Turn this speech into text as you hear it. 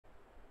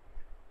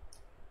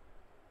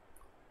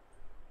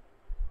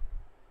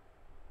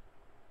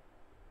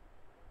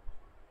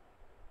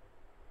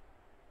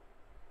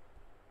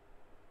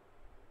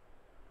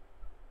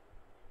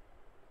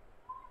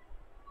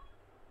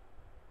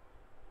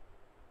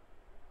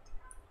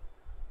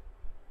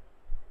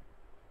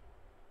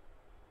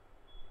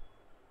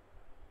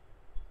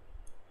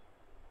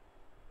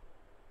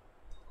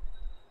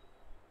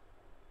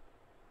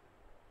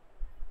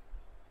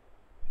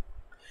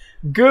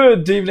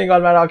Good evening, all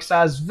my rock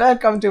stars.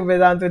 Welcome to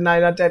Vedantu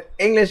 9&10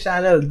 English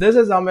channel. This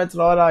is Amit,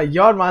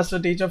 your master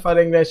teacher for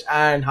English.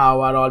 And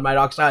how are all my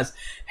rock stars?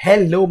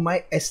 Hello,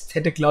 my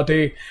aesthetic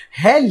Lottie.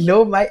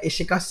 Hello, my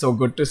Ishika. So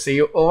good to see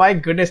you. Oh my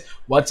goodness.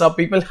 What's up,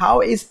 people?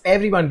 How is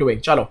everyone doing?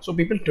 Chalo. So,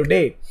 people,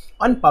 today,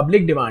 on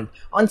public demand,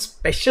 on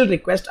special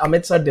request,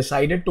 Amit sir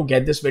decided to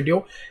get this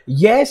video.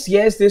 Yes,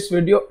 this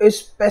video is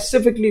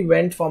specifically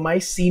meant for my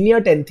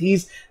senior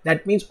 10thies.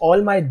 That means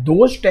all my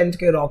those 10th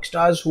ke rock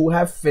stars who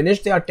have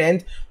finished their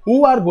 10th,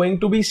 who are going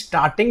to be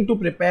starting to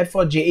prepare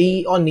for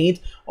JEE or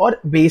NEET, or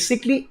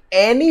basically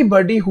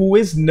anybody who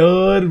is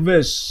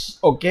nervous,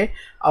 okay,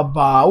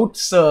 about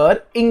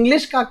sir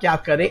English ka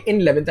kya kare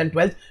in 11th and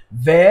 12th.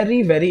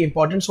 Very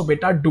important. So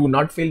beta, do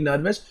not feel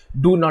nervous,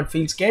 do not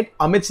feel scared.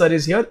 Amit sir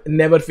is here,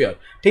 never fear.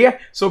 Okay?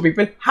 So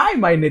people, hi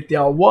my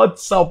Nitya,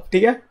 what's up?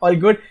 Okay? All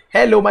good.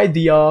 Hello my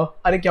Diya.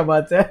 Are kya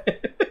baat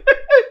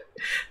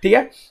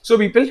hai? So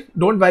people,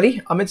 don't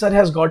worry, Amit sir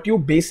has got you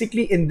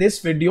basically in this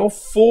video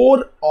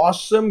 4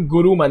 awesome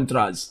guru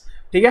mantras,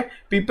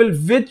 people,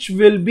 which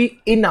will be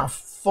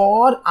enough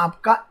for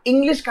आपका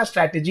English का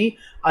strategy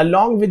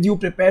along with you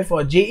prepare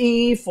for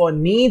JEE, for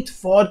NEET,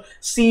 for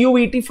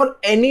CUET, for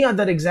any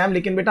other exam.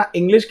 लेकिन बेटा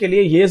English के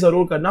लिए ये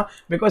जरूर करना,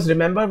 because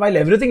remember, while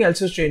everything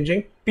else is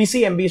changing,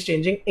 PCMB is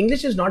changing,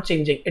 English is not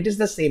changing, it is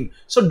the same.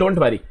 So don't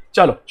worry.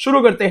 चलो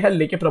शुरू करते हैं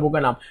लेके प्रभु का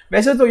नाम.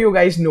 वैसे तो you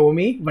guys know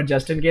me, but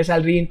just in case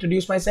I'll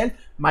reintroduce myself.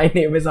 My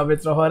name is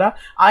Amit Rohara.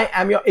 I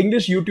am your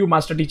English YouTube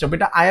master teacher.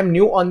 Beta, I am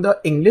new on the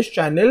English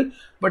channel,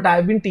 but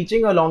I've been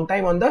teaching a long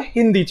time on the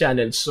Hindi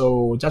channel.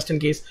 So just in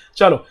case,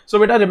 chalo. So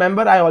beta,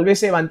 remember, I always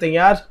say one thing,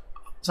 yaar.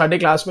 Sunday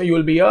class में you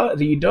will be a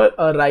reader,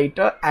 a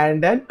writer,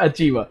 and an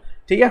achiever.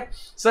 ठीक है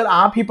sir,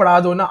 आप ही पढ़ा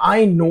दो ना.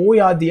 I know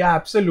यार दिया,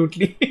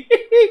 absolutely.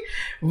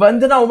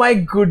 Vandana, oh my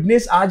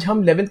goodness, आज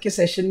हम 11th के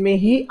सेशन में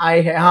ही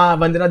आए हैं. हाँ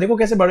वंदना, देखो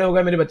कैसे बड़े हो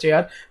गए मेरे बच्चे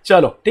यार.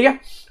 चलो ठीक है.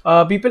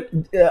 People,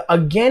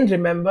 again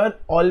remember,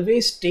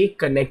 always stay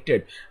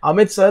connected.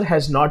 Amit sir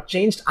has not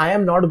changed. I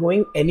am not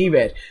going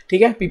anywhere.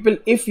 ठीक है people,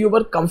 if you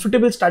were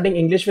comfortable studying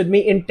English with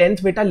me in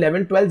 10th, बेटा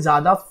 11th 12th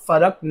ज़्यादा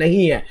फर्क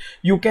नहीं है.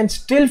 You can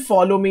still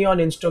follow me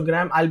on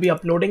Instagram. I'll be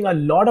uploading a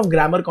lot of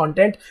grammar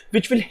content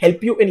which will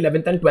help you in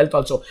 11th and 12th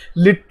also.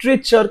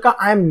 Literature का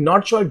I am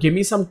not sure. Give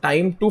me some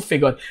time to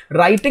figure.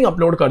 Writing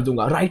upload कर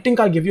दूंगा. Writing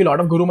का give you a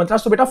lot of guru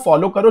mantras. तो बेटा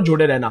follow करो,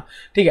 जुड़े रहना.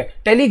 ठीक है.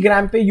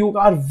 Telegram पे you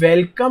are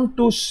welcome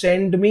to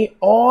send me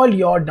all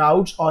your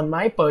doubts on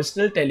my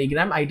personal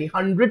Telegram ID.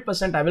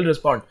 100% I will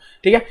respond.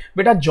 ठीक है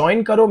बेटा,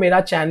 join करो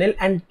मेरा channel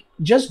and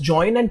just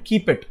join and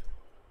keep it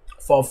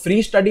for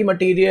free study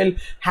material,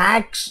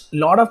 hacks,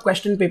 lot of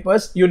question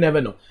papers. You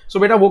never know. So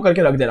बेटा वो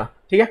करके रख देना.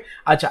 ठीक है.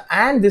 अच्छा,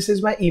 and this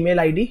is my email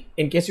ID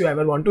in case you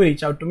ever want to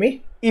reach out to me.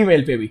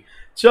 Email पे भी.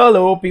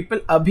 चलो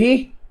people,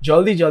 अभी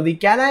जल्दी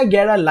can I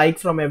get a like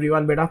from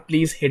everyone? बेटा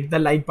please hit the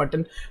like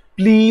button.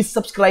 Please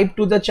subscribe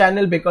to the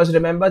channel, because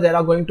remember there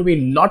are going to be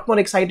lot more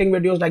exciting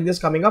videos like this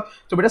coming up.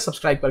 तो बेटा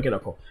subscribe करके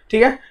रखो.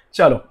 ठीक है.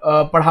 चलो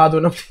पढ़ा दो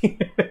ना.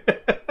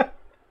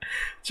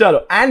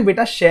 चलो, एंड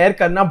बेटा शेयर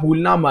करना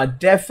भूलना मत.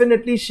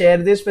 Definitely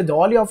share this with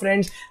all your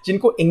friends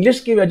जिनको इंग्लिश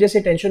की वजह से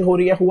टेंशन हो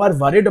रही है, who are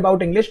worried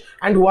about English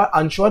and who are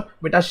unsure.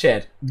 बेटा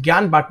शेयर,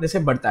 ज्ञान बांटने से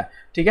बढ़ता है.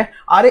 ठीक है.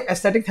 अरे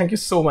aesthetic, thank you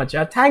so much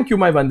यार. थैंक यू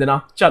माय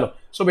वंदना. चलो,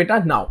 सो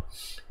बेटा now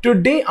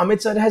today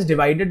Amit sir has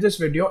divided this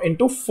video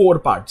into 4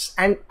 parts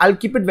and I'll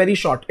keep it very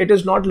short. It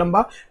is not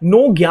lamba, no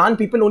gyan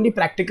people, only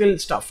practical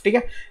stuff.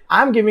 Okay,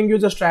 I'm giving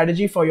you the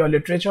strategy for your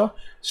literature,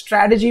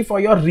 strategy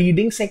for your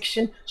reading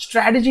section,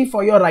 strategy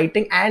for your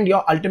writing, and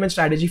your ultimate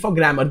strategy for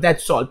grammar.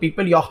 That's all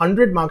people. Your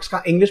 100 marks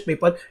ka English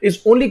paper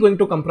is only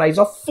going to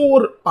comprise of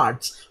 4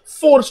 parts,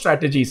 4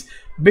 strategies.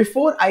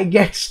 Before I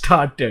get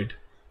started,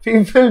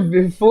 people,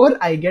 before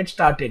I get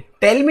started,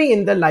 tell me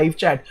in the live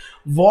chat,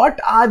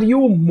 what are you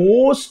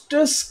most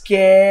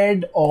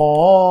scared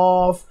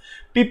of?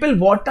 People,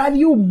 what are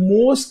you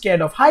most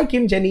scared of? Hi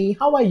Kim Jenny,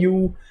 how are you?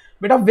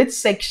 बेटा, which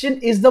section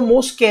is the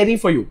most scary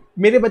for you?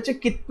 मेरे बच्चे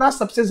कितना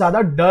सबसे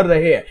ज्यादा डर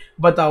रहे हैं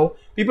बताओ.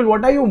 People,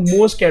 what are you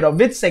most scared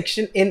of? Which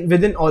section in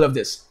within all of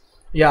this?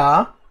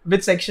 Yeah,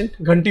 which section?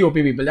 घंटी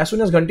OP people. As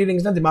soon as घंटी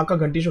rings ना, दिमाग का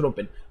घंटी should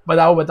open.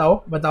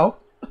 बताओ.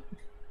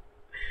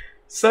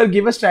 Sir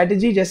give a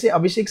strategy. जैसे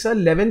अभिषेक सर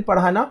 11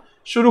 पढ़ाना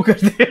शुरू कर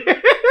दे.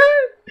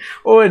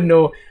 Oh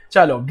no.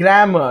 चलो,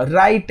 grammar,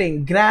 writing,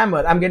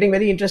 grammar. I am getting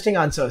very interesting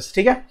answers.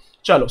 ठीक है.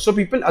 चलो, so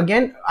people,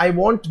 again I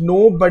want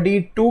nobody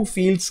to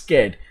feel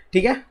scared.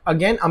 ठीक है.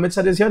 Again Amit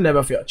sir is here,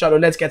 never fear. चलो,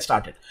 लेट्स गेट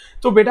स्टार्टेड.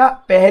 तो बेटा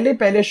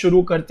पहले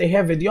शुरू करते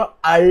हैं with your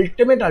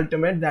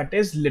ultimate that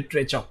is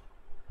literature.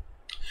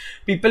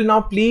 People,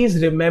 now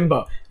please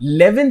remember,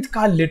 11th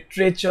का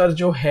लिटरेचर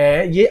जो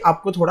है ये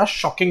आपको थोड़ा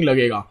शॉकिंग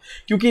लगेगा,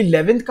 क्योंकि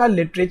 11th का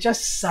literature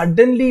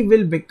suddenly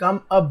will become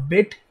a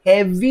bit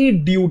heavy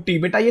duty.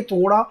 बेटा ये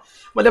थोड़ा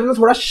मतलब ना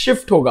थोड़ा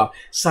शिफ्ट होगा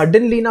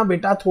सडनली ना.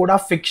 बेटा थोड़ा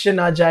फिक्शन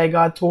आ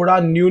जाएगा, थोड़ा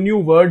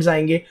न्यू वर्ड्स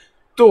आएंगे,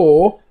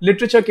 तो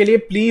लिटरेचर के लिए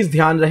प्लीज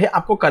ध्यान रहे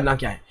आपको करना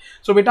क्या है.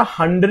 सो बेटा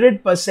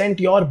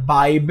 100% your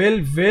Bible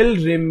will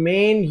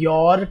remain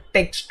your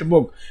text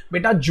book.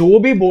 बेटा जो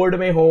भी बोर्ड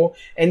में हो,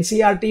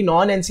 एनसीईआरटी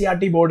नॉन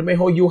एनसीईआरटी बोर्ड में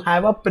हो, you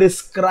have a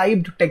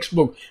prescribed text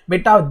book.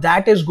 बेटा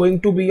that is going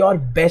to be your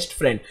best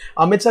friend.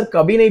 Amit sir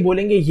कभी नहीं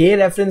बोलेंगे ये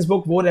रेफरेंस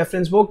बुक वो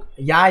रेफरेंस बुक.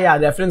 या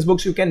reference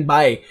books you can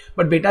buy,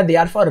 but बेटा दे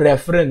आर फॉर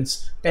रेफरेंस.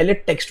 पहले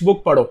टेक्स्ट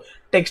बुक पढ़ो,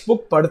 टेक्स्ट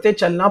बुक पढ़ते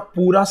चलना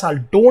पूरा साल.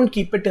 Don't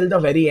keep it till the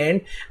very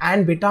and.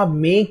 And बेटा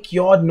make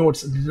your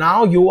notes.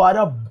 Now you are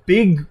a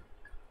big,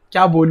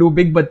 क्या बोलूं,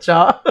 बिग बच्चा.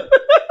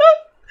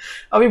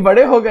 अभी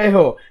बड़े हो गए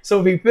हो.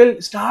 So people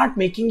start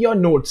making your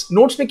notes.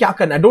 Notes में क्या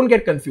करना है, don't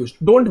get confuse,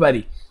 don't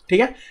worry.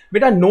 ठीक है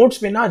बेटा,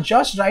 नोट्स में ना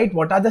just right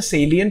what are the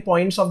salient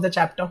points of the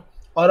chapter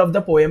or of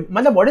the poem.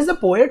 मतलब what is the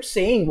poet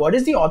saying, what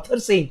is the author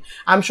saying.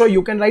 I'm sure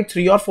you can write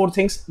 3 or 4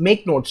 things.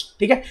 Make notes.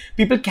 ठीक है.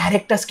 People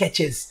character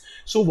sketches.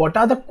 So what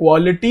are the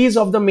qualities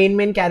of the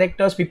main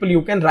characters? People,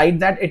 you can write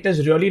that. It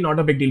is really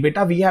not a big deal.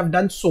 Beta, we have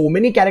done so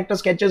many character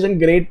sketches in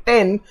grade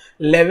 10.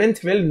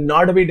 11th will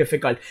not be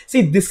difficult.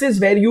 See, this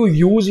is where you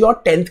use your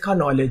 10th ka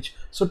knowledge.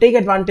 So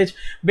take advantage.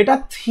 Beta,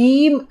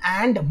 theme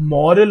and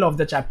moral of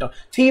the chapter.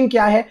 Theme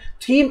क्या है?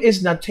 Theme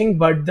is nothing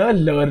but the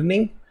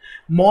learning.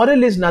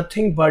 Moral is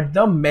nothing but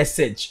the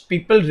message.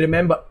 People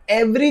remember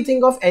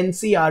everything of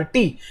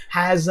NCERT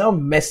has a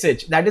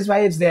message. That is why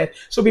it's there.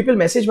 So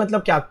people, message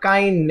matlab kya?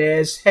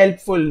 Kindness,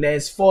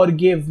 helpfulness,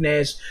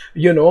 forgiveness,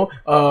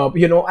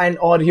 and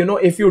or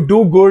if you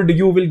do good,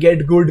 you will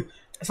get good.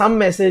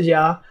 Some message,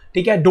 yeah.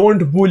 ठीक है,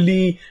 don't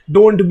bully,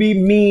 don't be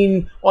mean,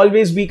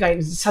 always be kind,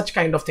 such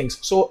kind of things.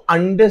 So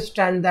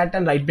understand that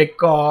and write,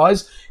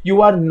 because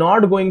you are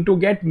not going to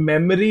get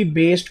memory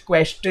based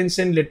questions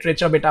in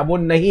literature. बेटा वो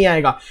नहीं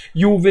आएगा.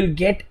 You will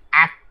get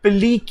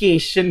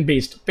application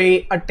based. Pay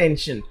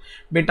attention.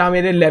 बेटा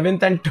मेरे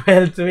 11th and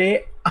 12th में,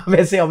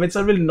 वैसे Amit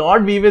sir will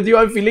not be with you.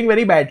 I'm feeling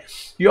very bad.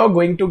 You are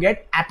going to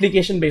get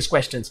application based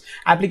questions.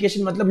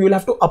 Application मतलब you will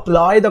have to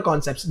apply the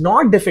concepts.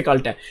 Not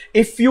difficult है.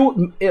 If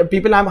you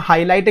people, I'm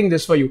highlighting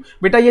this for you.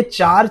 बेटा ये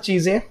 4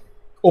 चीजें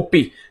OP,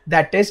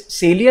 that is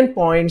salient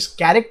points,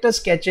 character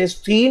sketches,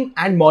 theme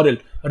and moral.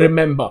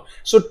 Remember.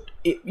 So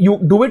you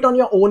do it on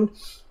your own.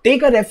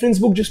 Take a reference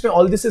book जिसमें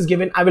all this is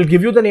given. I will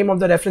give you the name of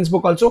the reference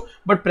book also,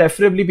 but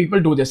preferably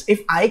people do this.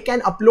 If I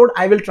can upload,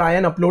 I will try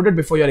and upload it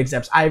before your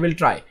exams. I will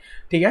try.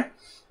 ठीक है.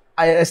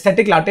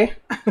 Aesthetic latte.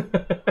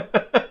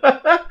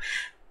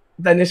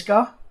 Tanishka,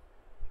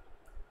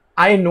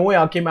 I know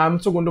यार कि I'm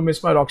so going to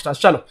miss my rock stars.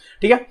 चलो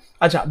ठीक है.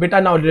 अच्छा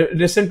बेटा, now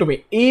listen to me.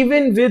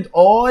 Even with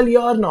all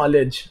your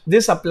knowledge,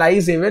 this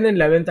applies even in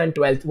 11th and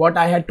 12th. What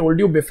I had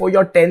told you before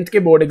your 10th के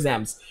board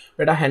exams.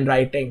 बेटा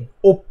handwriting,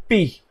 OP.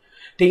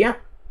 ठीक है.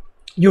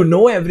 You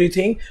know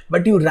everything,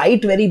 but you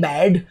write very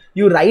bad,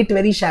 you write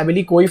very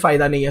shabbily, कोई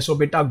फायदा नहीं है. So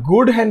बेटा,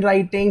 good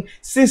handwriting,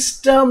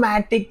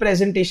 systematic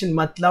presentation,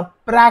 मतलब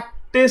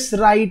practice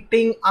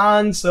writing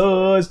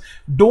answers.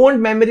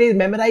 Don't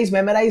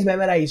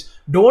memorize.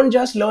 Don't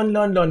just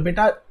learn.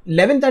 बेटा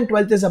 11th and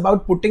 12th is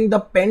about putting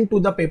the pen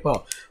to the paper,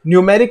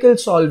 numerical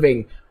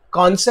solving,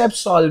 concept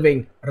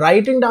solving,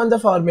 writing down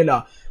the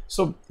formula.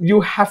 So you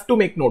have to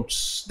make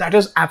notes. That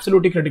is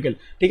absolutely critical.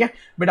 ठीक है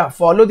बेटा,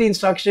 follow the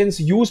instructions,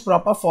 use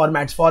proper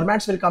formats.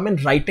 Formats will come in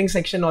writing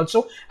section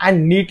also,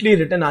 and neatly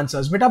written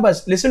answers. बेटा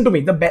बस listen to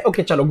me.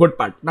 Okay, चलो, good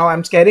part. Now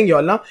I'm scaring you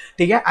all now.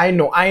 ठीक है, I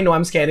know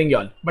I'm scaring you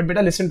all. But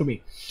बेटा listen to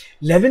me.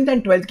 11th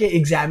and 12th के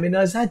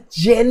examiners are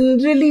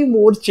generally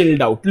more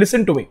chilled out.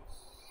 Listen to me.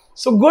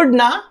 So good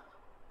na?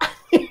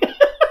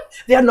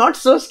 They are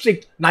not so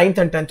strict.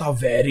 9th and 10th are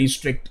very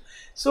strict.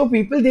 So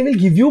people, they will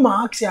give you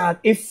marks यार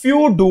if you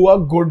do a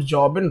good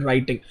job in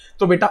writing.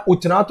 तो बेटा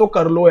उतना तो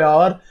कर लो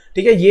यार.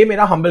 ठीक है, ये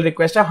मेरा humble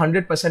request है.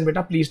 100%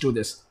 बेटा please do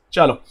this.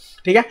 चलो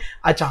ठीक है.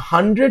 अच्छा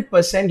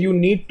 100% you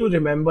need to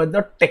remember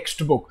the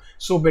textbook.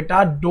 So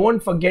बेटा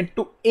don't forget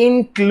to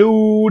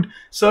include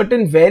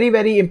certain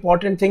very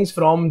important things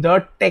from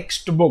the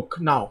textbook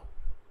now.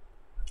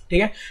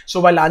 ठीक है. So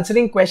while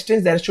answering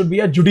questions there should be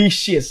a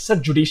judicious. Sir,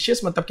 judicious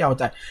मतलब क्या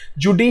होता है?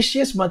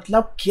 Judicious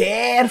मतलब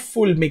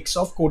careful mix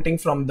of quoting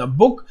from the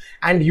book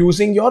and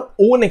using your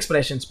own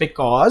expressions,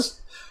 because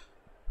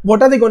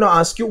what are they going to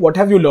ask you? What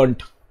have you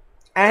learned?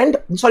 And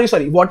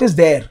sorry, what is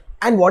there?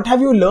 And what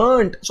have you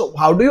learned? So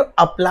how do you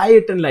apply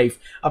it in life?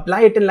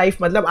 Apply it in life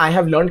मतलब I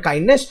have learned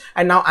kindness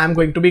and now I am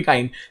going to be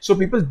kind. So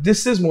people,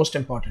 this is most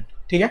important.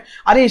 ठीक है.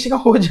 अरे इसी का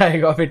हो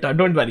जाएगा बेटा,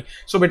 don't worry.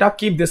 So बेटा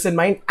keep this in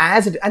mind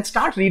as it, and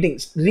start reading.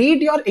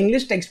 Read your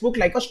English textbook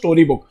like a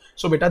story book.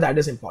 So बेटा that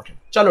is important.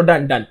 चलो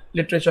done.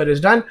 Literature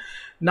is done.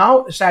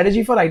 Now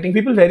strategy for writing.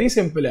 People, very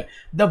simple है.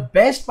 The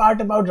best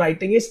part about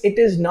writing is it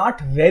is not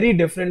very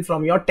different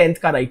from your 10th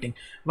का writing.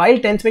 While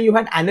 10th में you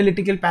had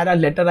analytical para,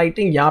 letter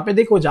writing, यहाँ पे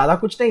देखो ज़्यादा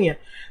कुछ नहीं है.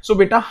 So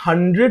बेटा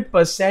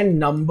 100%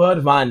 number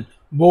 1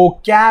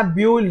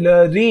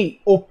 vocabulary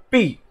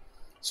OP.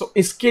 So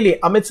इसके लिए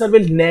Amit sir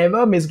will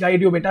never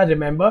misguide you बेटा.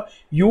 Remember,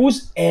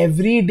 use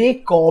everyday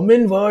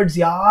common words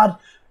यार.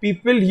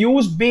 People,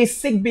 use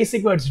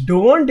basic words.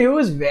 Don't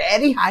use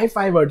very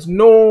high-fi words.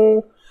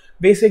 No,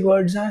 basic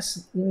words are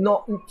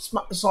not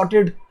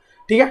sorted.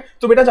 ठीक है,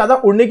 तो बेटा ज्यादा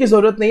उड़ने की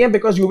जरूरत नहीं है,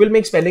 because you will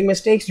make spelling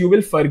mistakes, you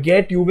will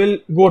forget, you will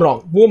go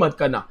wrong, वो मत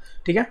करना,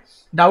 ठीक है।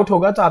 डाउट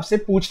होगा तो आपसे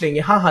पूछ लेंगे।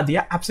 हाँ हाँ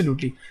दिया,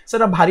 एब्सोल्युटली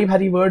सर। अब भारी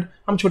भारी वर्ड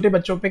हम छोटे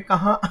बच्चों पे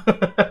कहाँ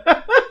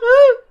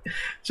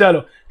चलो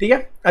ठीक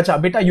है। अच्छा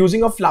बेटा,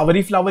 यूजिंग अ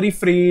फ्लावरी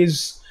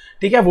फ्रेज,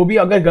 ठीक है, वो भी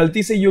अगर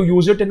गलती से you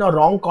use it in a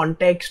wrong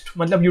context,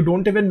 मतलब you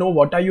don't even know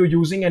what are you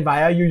using and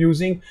why are you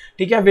using,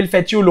 ठीक है, will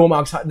fetch you low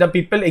marks, the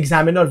people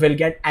examiner will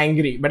get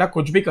angry. बेटा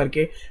कुछ भी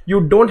करके you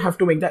don't have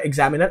to make the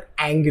examiner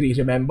angry,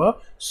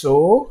 remember.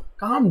 So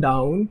calm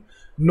down,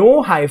 no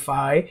hi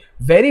fi,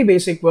 very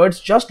basic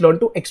words, just learn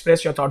to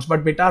express your thoughts, but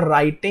बेटा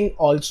writing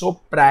also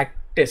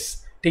practice,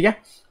 ठीक है।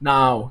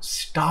 Now,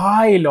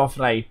 style of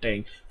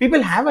writing.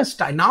 People have a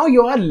style. Now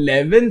you are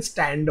 11th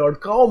standard.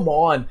 Come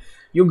on.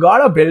 You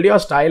gotta build your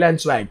style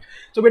and swag.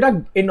 So, beta,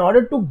 in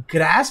order to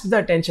grasp the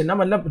attention, na,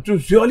 matlab,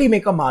 to really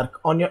make a mark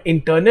on your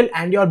internal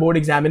and your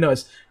board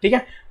examiners, ठीक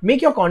है,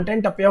 make your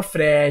content appear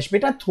fresh.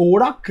 Beta,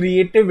 थोड़ा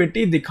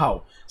creativity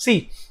दिखाओ. See,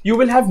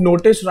 you will have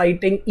notice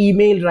writing,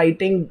 email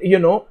writing,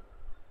 you know,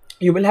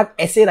 you will have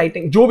essay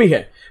writing, जो भी है,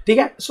 ठीक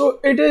है। So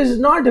it is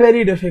not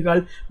very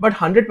difficult, but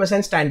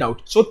 100% stand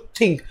out. So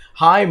think,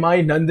 hi my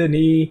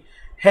Nandini,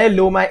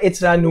 hello my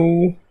it's Ranu,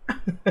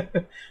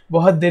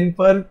 बहुत दिन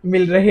पर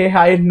मिल रहे,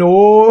 I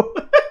know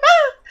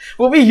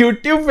वो भी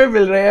YouTube पे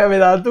मिल रहे हैं,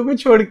 वेदांतु को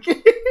छोड़ के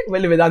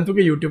मतलब वेदांतु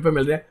के YouTube पे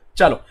मिल रहे हैं।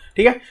 चलो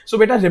ठीक है। सो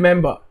बेटा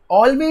remember,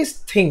 always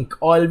think,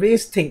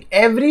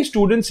 every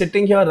student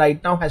sitting here right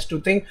now has to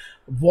think,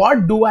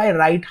 what do I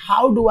write,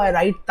 how do I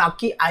write,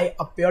 ताकि I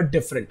appear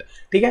different,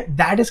 ठीक है,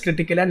 that is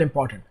critical and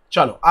important।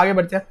 चलो आगे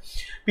बढ़ते हैं।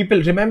 People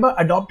remember,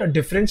 adopt a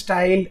different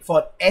style for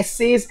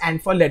essays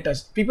and for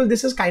letters. People,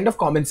 this is kind of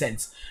common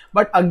sense,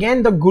 but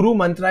again the guru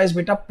mantra is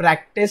बेटा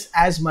practice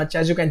as much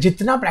as you can।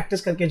 जितना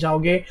practice करके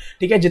जाओगे,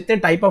 ठीक है, जितने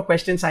type of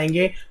questions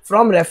आएंगे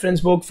from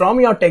reference book,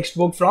 from your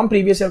textbook, from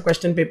previous year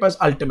question papers,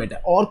 ultimate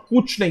है, और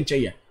कुछ नहीं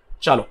चाहिए।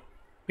 चलो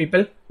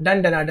people,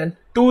 done,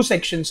 2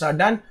 sections are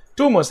done,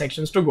 2 more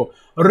sections to go।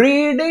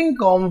 Reading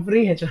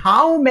comprehension,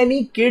 how many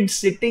kids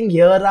sitting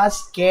here are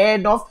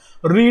scared of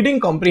reading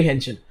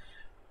comprehension?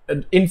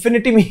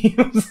 Infinity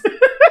memes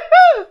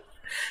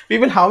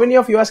people, how many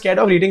of you are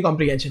scared of reading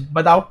comprehension?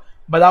 बताओ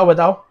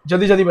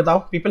जल्दी बताओ।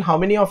 People, how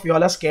many of you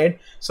all are scared?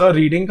 Sir,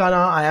 reading का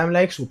ना I am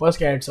like super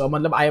scared sir,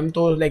 मतलब I am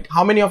तो like,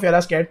 how many of you all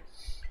are scared?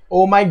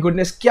 Oh my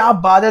goodness, क्या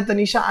बात है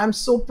Tanisha, I am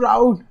so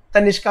proud।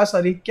 Tanishka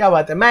sorry, क्या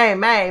बात है,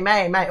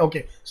 मैं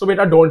ओके। सो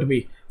बेटा डोंट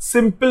बी,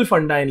 सिंपल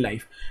फंडा इन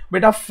लाइफ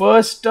बेटा।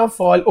 First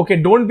of all, okay,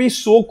 don't be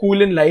so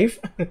cool in life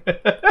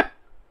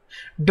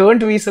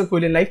don't be so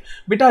cool in life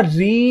बेटा।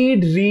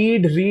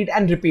 Read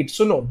and repeat.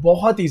 सुनो,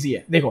 बहुत ईजी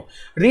है, देखो,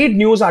 रीड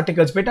न्यूज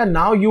आर्टिकल्स बेटा।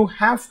 Now you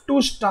have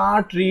to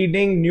start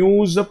reading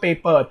news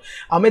paper.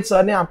 Amit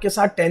sir ने आपके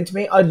साथ 10th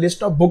में a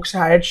list of books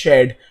had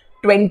shared,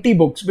 20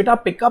 books. Beta,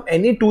 pick up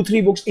any 2-3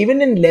 books.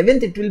 Even in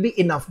 11th, it will be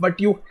enough. But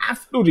you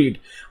have to read.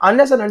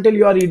 Unless and until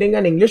you are reading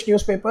an English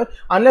newspaper,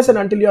 unless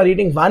and until you are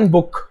reading 1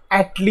 book,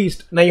 at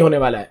least, नहीं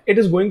होने वाला है.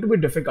 It is going to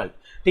be difficult.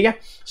 ठीक है?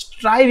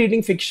 Try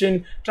reading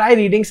fiction. Try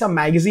reading some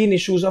magazine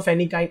issues of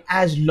any kind.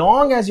 As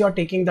long as you are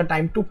taking the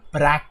time to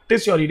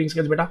practice your reading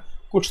skills, बेटा,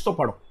 कुछ तो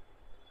पढ़ो.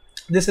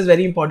 This is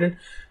very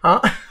important. हाँ.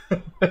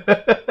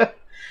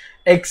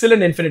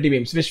 Excellent infinity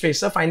memes. Vishwesh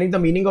sir, finding the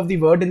meaning of the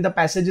word in the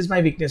passage is my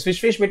weakness.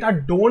 Vishwesh beta,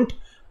 don't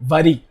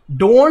worry,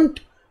 don't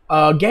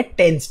get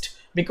tensed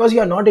because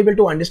you are not able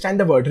to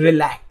understand the word.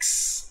 Relax.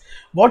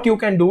 What you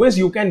can do is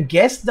you can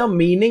guess the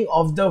meaning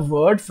of the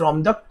word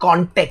from the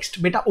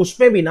context. Beta,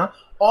 usme bhi na,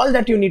 all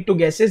that you need to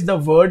guess is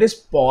the word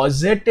is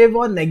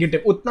positive or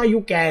negative. Utna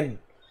you can.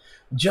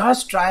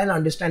 Just try and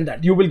understand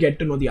that. You will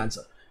get to know the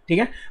answer. ठीक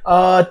है।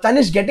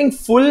 Tanish, getting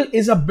full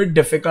is a bit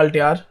difficult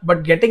यार, but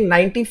getting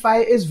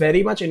 95 is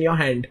very much in your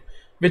hand,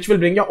 which will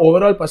bring your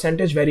overall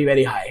percentage very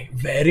very high,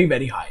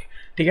 very high.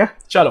 ठीक है,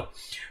 चलो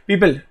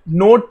people,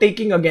 note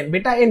taking again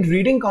बेटा। इन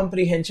reading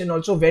comprehension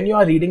also when you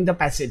are reading the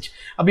passage,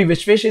 अभी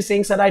Vishwesh is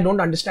saying sir I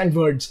don't understand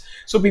words,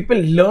 so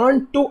people learn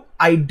to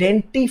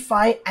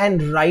identify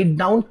and write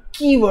down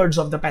keywords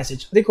of the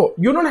passage. देखो,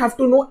 you don't have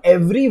to know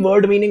every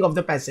word meaning of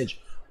the passage,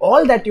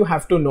 all that you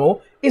have to know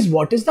is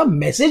what is the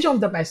message of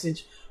the passage.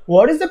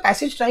 What is the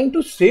passage trying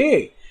to say?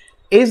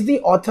 Is the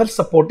author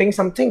supporting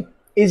something?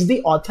 Is the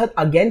author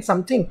against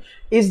something?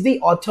 Is the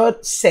author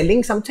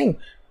selling something?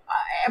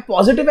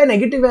 Positive and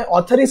negative है,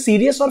 author is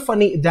serious or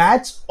funny.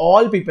 That's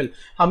all people.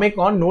 हमें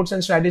कौन notes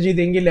and strategy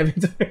देंगे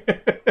 11th?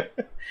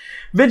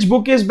 Which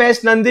book is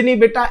best? Nandini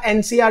बेटा,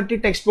 NCERT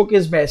textbook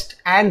is best.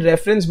 And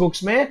reference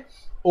books में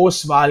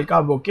ओसवाल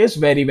का book is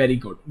very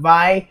good.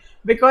 Why?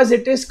 Because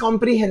it is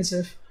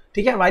comprehensive.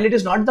 ठीक है, while it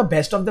is not the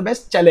best of the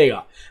best,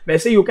 चलेगा।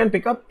 वैसे you can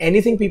pick up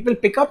anything people,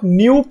 pick up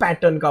new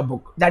pattern का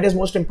book, that is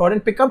most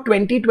important। pick up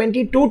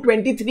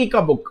 2022-23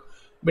 का book,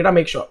 बेटा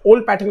make sure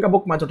old pattern का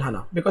book मत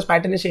उठाना, because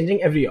pattern is changing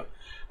every year।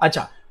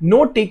 अच्छा,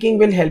 note taking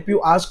will help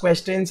you ask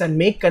questions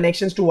and make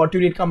connections to what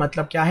you read का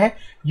मतलब क्या है?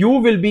 You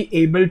will be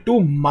able to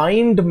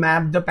mind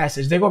map the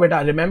passage। देखो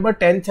बेटा, remember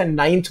 10th and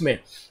 9th में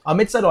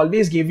Amit sir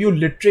always give you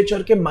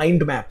literature के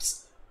mind maps।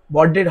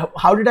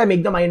 How did I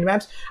make the mind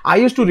maps? I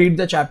used to read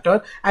the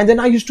chapter and then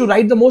I used to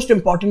write the most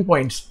important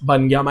points.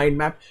 Ban gaya mind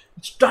map.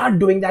 Start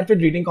doing that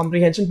with reading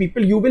comprehension.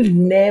 People, you will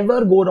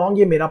never go wrong.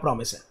 Ye mera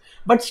promise hai.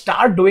 But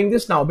start doing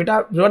this now.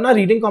 Beta, warna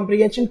reading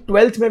comprehension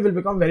 12th mein will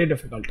become very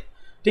difficult.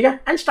 Okay?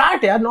 And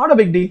start, yeah, not a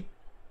big deal.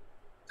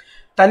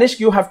 Tanishq,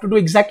 you have to do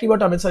exactly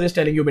what Amit sir is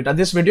telling you, beta.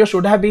 This video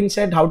should have been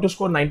said how to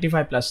score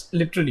 95 plus.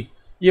 Literally.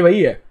 Ye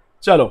wahi hai.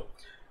 Chalo.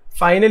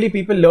 Finally,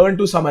 people learn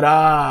to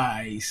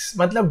summarize.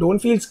 Matlab, don't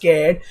feel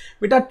scared.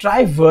 Beta,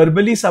 try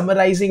verbally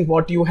summarizing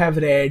what you have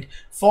read.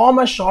 Form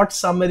a short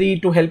summary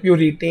to help you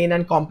retain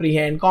and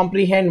comprehend.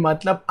 Comprehend,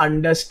 matlab,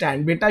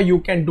 understand. Beta, you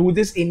can do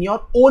this in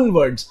your own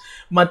words.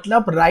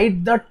 Matlab,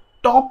 write the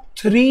top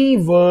 3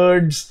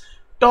 words,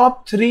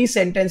 top 3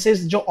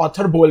 sentences jo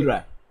author bol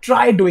raha hai.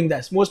 Try doing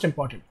this. Most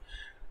important.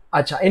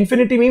 Acha,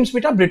 infinity memes,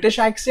 beta, British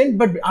accent.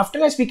 But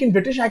after I speak in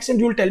British accent,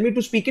 you will tell me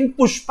to speak in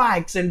Pushpa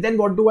accent. Then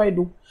what do I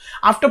do?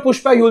 After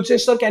Pushpa, you will say,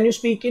 sir, can you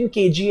speak in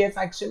KGF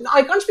accent? Now,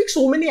 I can't speak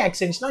so many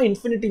accents. Now,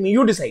 infinity meme,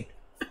 you decide.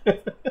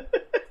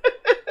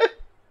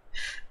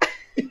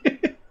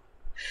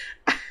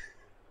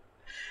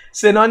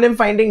 Synonym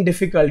finding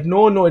difficult.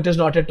 No, it is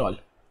not at all.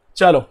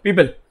 Chalo,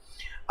 people.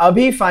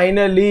 Abhi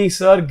finally,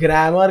 sir,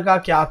 grammar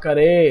ka kya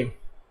kare?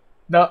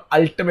 The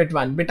ultimate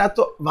one. Beta,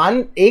 so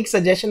एक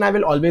suggestion I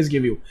will always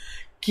give you.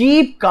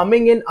 Keep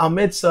coming in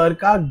Amit sir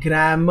ka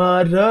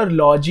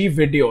grammarology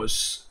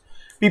videos.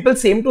 People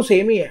same to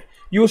same hi hai.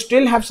 You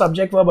still have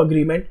subject verb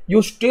agreement.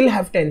 You still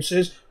have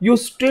tenses. You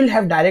still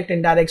have direct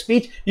indirect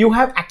speech. You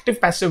have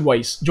active passive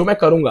voice. Jo main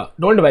karunga.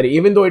 Don't worry.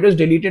 Even though it is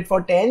deleted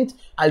for 10th,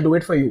 I'll do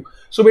it for you.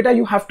 So beta,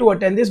 you have to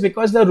attend this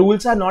because the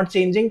rules are not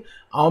changing.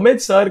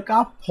 Amit sir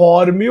ka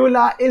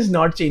formula is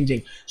not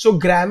changing. So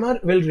grammar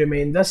will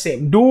remain the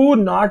same. Do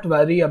not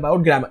worry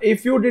about grammar.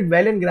 If you did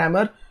well in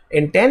grammar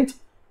in 10th,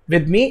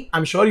 with me,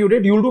 I'm sure you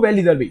did. You'll do well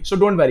either way. So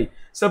don't worry.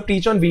 Sub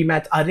teach on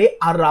VMath. Arey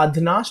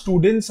Aradhana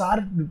students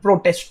are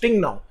protesting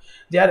now.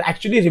 They are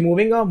actually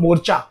removing a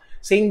morcha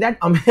saying that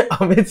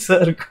Amit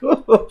sir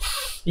ko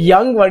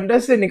young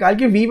wonders se nikal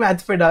ke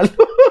VMath pe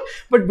dalo.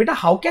 But beta,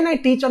 how can I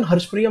teach on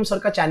Harshpriyam sir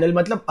ka channel?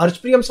 Matlab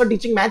Harshpriyam sir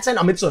teaching maths and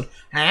Amit sir.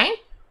 Hein?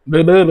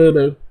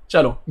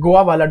 Chalo,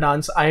 Goa wala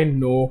dance, I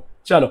know.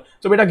 Chalo.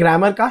 So beta,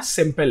 grammar ka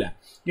simple hai.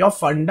 Your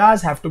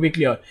fundas have to be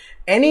clear.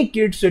 Any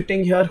kid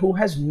sitting here who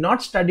has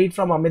not studied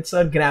from Amit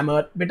sir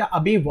grammar, beta,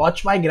 abhi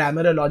watch my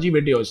grammarology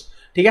videos.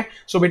 ठीक है?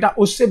 So beta,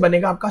 उससे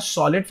बनेगा आपका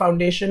solid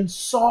foundation,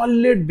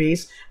 solid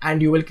base,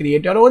 and you will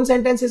create your own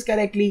sentences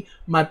correctly.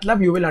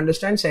 मतलब you will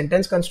understand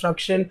sentence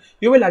construction,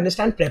 you will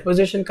understand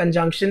preposition,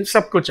 conjunction,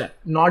 सब कुछ है.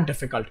 Not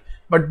difficult.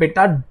 But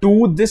beta,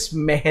 do this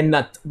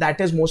मेहनत.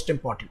 That is most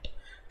important.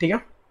 ठीक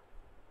है?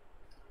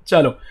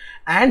 चलो.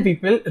 And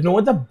people know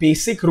the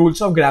basic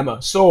rules of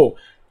grammar. So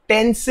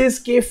tenses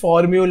के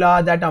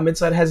formula that Amit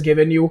sir has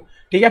given you.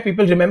 ठीक है?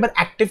 People remember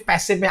active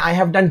passive में I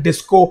have done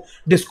disco.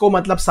 Disco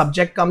मतलब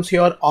subject comes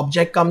here,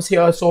 object comes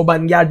here, so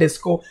बन गया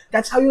disco.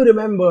 That's how you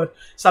remember.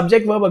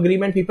 Subject verb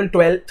agreement, people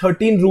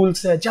 13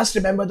 rules है. Just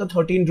remember the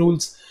 13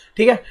 rules.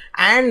 ठीक है?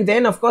 And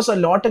then of course a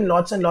lot and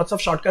lots of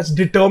shortcuts.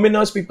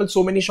 Determiners, people,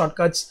 so many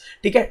shortcuts.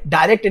 ठीक है?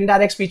 Direct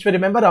indirect speech में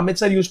remember Amit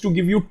sir used to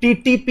give you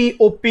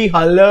TTPOP.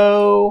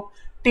 Hello.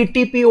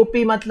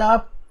 TTPOP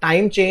मतलब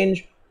time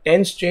change,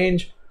 tense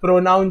change,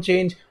 pronoun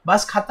change.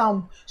 बस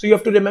खत्म. So you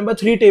have to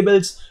remember 3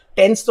 tables.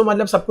 Tense तो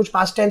मतलब सब कुछ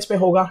पास्ट टेंस पे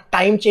होगा.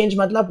 टाइम चेंज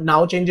मतलब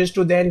now changes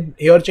to then,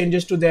 here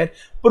changes to their.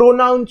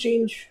 Pronoun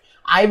change,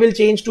 I will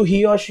change to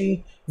ही और she,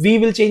 we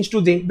will change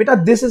to दे. बेटा,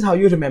 this is how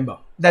you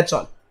remember. That's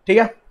all. ठीक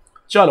है?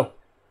 चलो.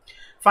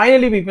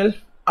 Finally people,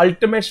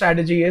 ultimate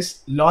strategy is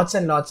lots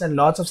and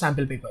lots of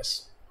sample papers.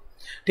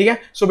 ठीक है?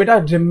 सो बेटा,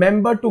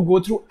 remember to go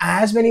through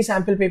as many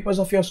sample papers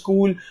of your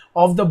school,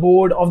 of the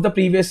board, of the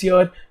previous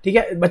year. ठीक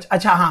है?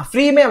 अच्छा हाँ,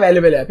 फ्री में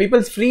अवेलेबल है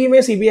people. Free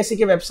में सीबीएसई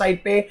के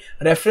वेबसाइट पे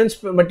reference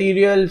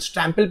material,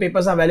 sample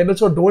papers available.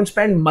 So don't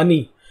spend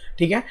money.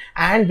 ठीक है?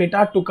 एंड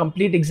बेटा, to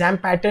complete exam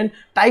pattern,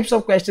 types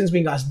of questions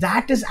being asked,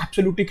 that is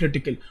absolutely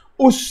critical.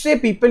 उससे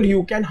people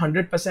you can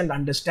 100%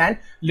 understand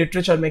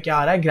literature में क्या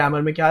आ रहा है,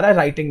 ग्रामर में क्या आ रहा है,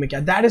 राइटिंग में क्या.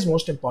 That is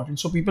most important.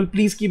 So people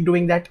please keep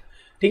doing that.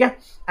 ठीक है?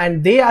 And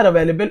they are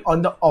available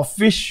on the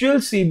official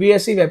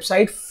CBSE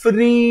website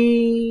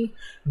free.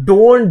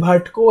 Don't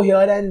भटको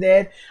here and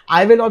there.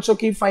 I will also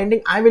keep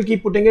finding, I will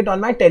keep putting it on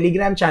my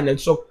Telegram channel.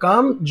 So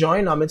come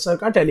join Amit sir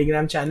का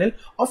Telegram channel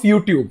of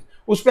YouTube.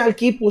 उस पर I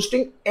keep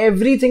posting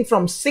everything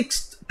from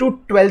 6th to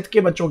 12th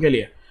के बच्चों के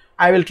लिए.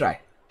 I will try.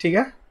 ठीक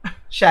है?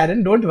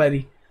 Sharon, don't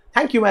worry.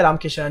 Thank you माई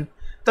रामकिशन.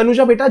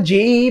 तनुजा बेटा,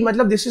 जेई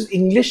मतलब this is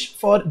English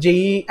for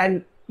JEE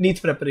and NEET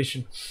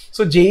preparation.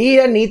 So JEE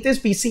and NEET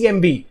is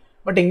PCMB.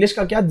 But English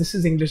का क्या? This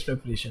is English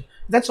preparation.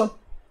 That's all.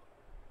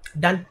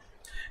 Done.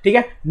 ठीक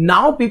है?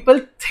 Now people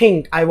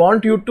think, I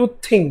want you to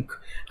think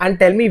and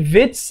tell me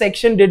which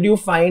section did you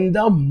find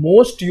the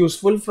most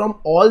useful from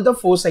all the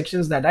 4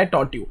 sections that I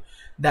taught you.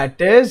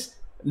 That is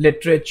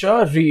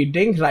literature,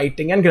 reading,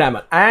 writing and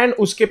grammar. And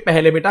उसके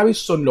पहले बेटा भी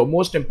सुन लो,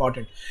 most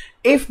important,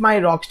 if my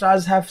rock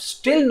stars have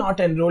still not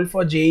enrolled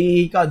for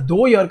JEE का 2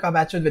 year का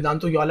batch with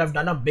Vedantu, you all have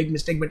done a big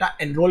mistake. बेटा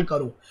enroll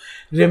करो.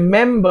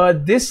 Remember,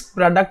 this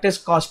product is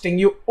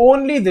costing you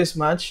only this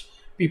much.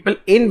 People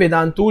in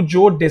Vedantu,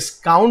 जो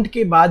discount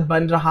के बाद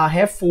बन रहा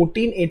है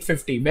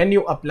 14,850 when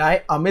you apply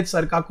Amit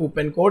sir का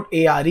coupon code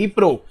ARE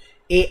Pro.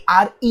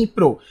 ARE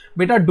Pro.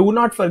 बेटा do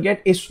not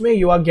forget, इसमें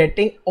you are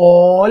getting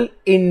all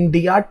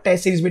India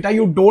test series. बेटा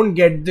you don't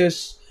get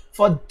this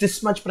for this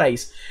much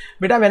price.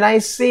 Beta, when I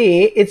say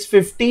it's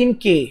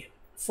 15k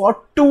for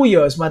 2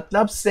 years,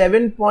 matlab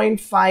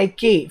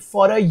 7.5k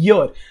for a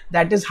year,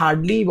 that is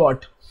hardly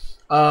what?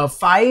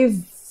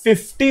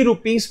 550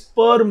 rupees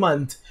per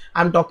month.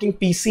 I'm talking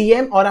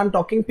PCM or I'm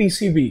talking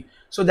PCB.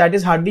 So that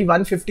is hardly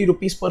 150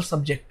 rupees per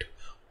subject.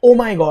 Oh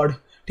my God.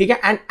 ठीक है.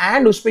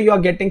 and उस पे you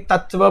are getting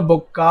तत्व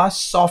book का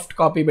soft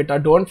copy बेटा.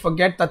 Don't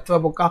forget तत्व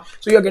book का.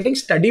 So you are getting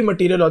study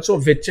material also,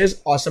 which is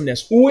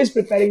awesomeness. Who is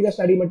preparing the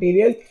study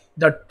material?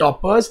 The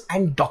toppers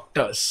and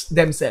doctors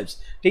themselves.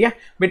 ठीक है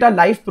बेटा.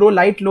 लाइफ प्रो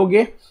लाइट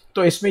लोगे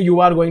तो इसमें you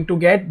are going to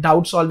get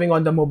doubt solving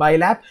on the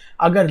mobile app.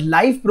 अगर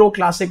life pro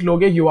classic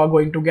लोगे you are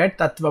going to get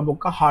तत्व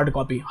book का hard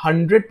copy.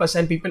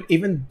 100% people,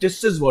 even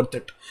this is worth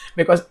it,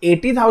 because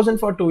 80,000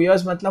 for 2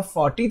 years मतलब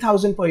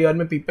 40,000 per year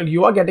में people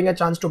you are getting a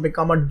chance to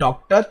become a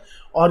doctor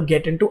और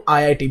get in to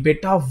IIT.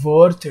 बेटा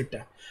worth it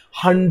है,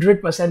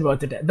 100%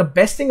 worth it है. The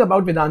best thing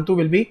about Vedantu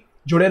will be,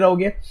 जुड़े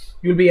रहोगे,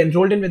 you'll be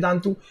enrolled in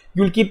Vedantu,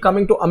 you'll keep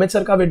coming to Amit sir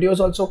ka videos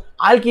also.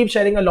 I'll keep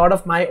sharing a lot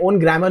of my own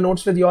grammar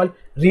notes with you all,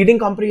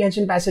 reading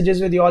comprehension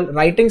passages with you all,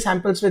 writing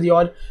samples with you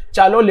all.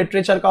 Chalo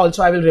literature ka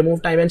also I will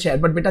remove time and share,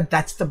 but beta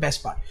that's the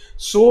best part.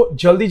 So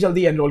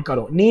jaldi enroll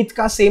karo. NEET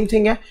ka same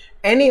thing hai.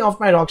 Any of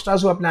my rock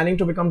stars who are planning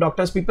to become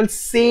doctors, people,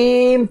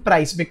 same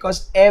price,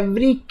 because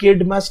every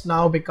kid must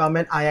now become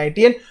an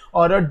IITian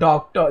or a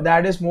doctor.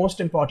 That is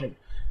most important.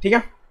 ठीक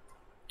है.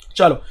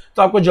 चलो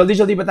तो आपको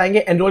जल्दी बताएंगे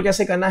enrol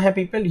कैसे करना है.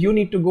 People, you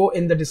need to go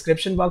in the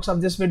description box of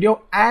this video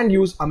and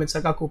use Amit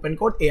sir का coupon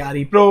code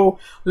ARE Pro.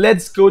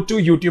 Let's go to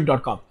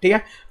youtube.com. ठीक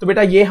है. तो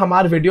बेटा ये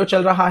हमारा वीडियो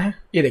चल रहा है,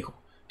 ये देखो.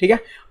 ठीक है.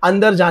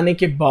 अंदर जाने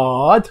के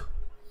बाद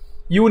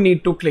you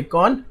need to click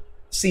on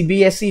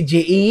CBSE,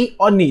 JEE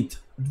और NEET.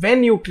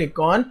 When you click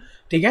on,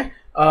 ठीक है,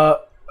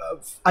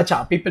 अच्छा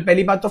पीपल,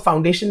 पहली बात तो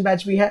फाउंडेशन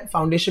बैच भी है.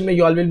 फाउंडेशन में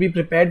you all will be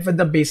prepared with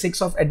the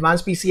basics of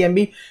advance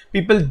PCMB.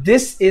 People,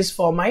 this is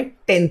for my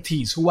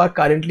 10th who are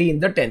currently in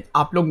the 10th.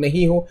 आप लोग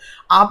नहीं हो,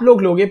 आप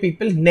लोग लोगे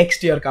पीपल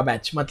नेक्स्ट ईयर का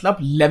बैच, मतलब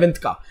 11th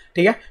का.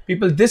 ठीक है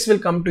people, this will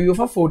come to you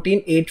for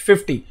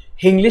 14,850.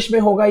 English में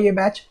होगा ये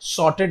batch,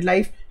 sorted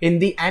life,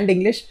 Hindi and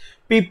English.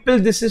 People,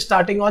 this is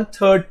starting on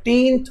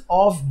 13th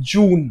of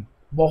June.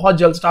 बहुत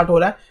जल्द स्टार्ट हो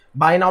रहा है.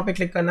 बाय नाउ पे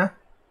क्लिक करना.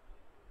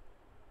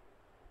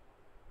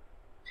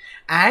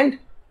 And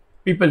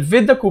people,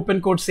 with the coupon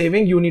code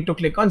saving, you need to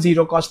click on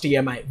zero cost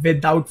EMI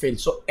without fail.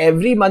 So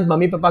every month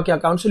mummy papa ke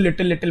account so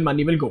little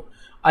money will go.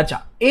 Acha,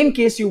 in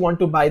case you want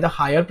to buy the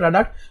higher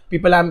product,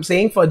 people, I'm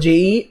saying for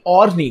JEE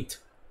or NEET,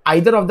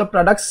 either of the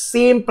products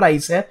same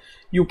price hai.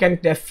 You can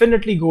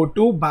definitely go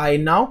to buy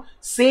now.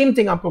 Same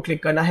thing aapko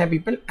click karna hai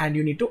people,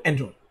 and you need to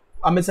enroll.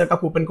 Amit sir ka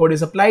coupon code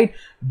is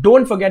applied.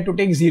 Don't forget to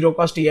take zero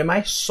cost EMI,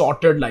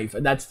 sorted life.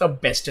 That's the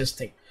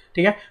bestest thing.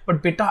 ठीक है. But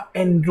बेटा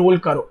enrol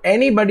करो.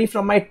 Anybody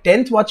from my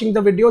 10th watching the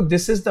video,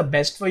 this is the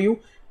best for you.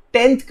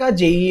 10th का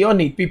JEE और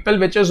NEET people,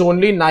 which is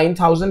only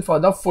 9,000 for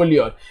the full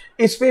year.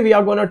 इस पे we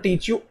are gonna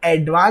teach you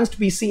advanced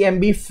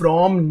PCMB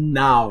from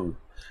now.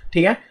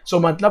 ठीक है. सो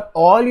मतलब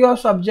all your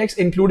subjects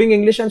including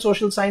English and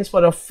social science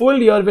for a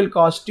full year will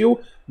cost you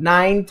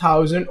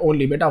 9,000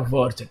 only. बेटा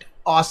worth it,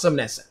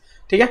 awesomeness है.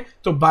 ठीक है.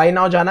 तो बाय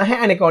नाउ जाना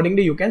है and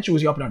accordingly you can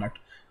choose your product.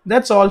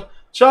 That's all.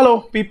 चलो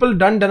पीपल,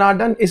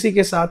 डन. इसी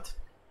के साथ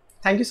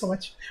thank you so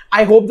much. I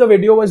hope the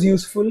video was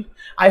useful.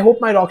 I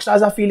hope my rock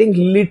stars are feeling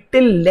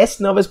little less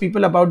nervous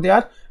people about their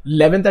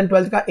 11th and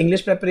 12th ka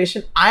English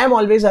preparation. I am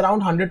always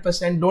around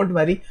 100%. Don't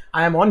worry.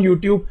 I am on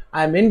YouTube.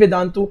 I am in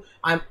Vedantu.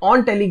 I am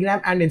on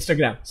Telegram and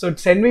Instagram. So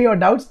send me your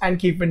doubts and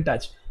keep in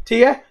touch.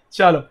 ठीक है.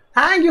 चलो,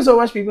 thank you so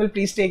much people.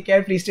 Please take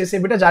care. Please stay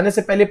safe. बेटा जाने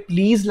से पहले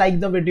please like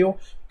the video.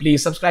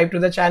 Please subscribe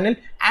to the channel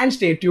and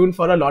stay tuned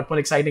for a lot more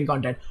exciting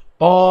content.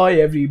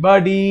 Bye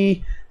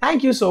everybody.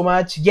 Thank you so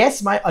much.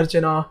 Yes, my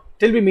Archana.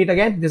 Till we meet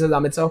again, this is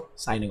Amit sir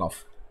signing off.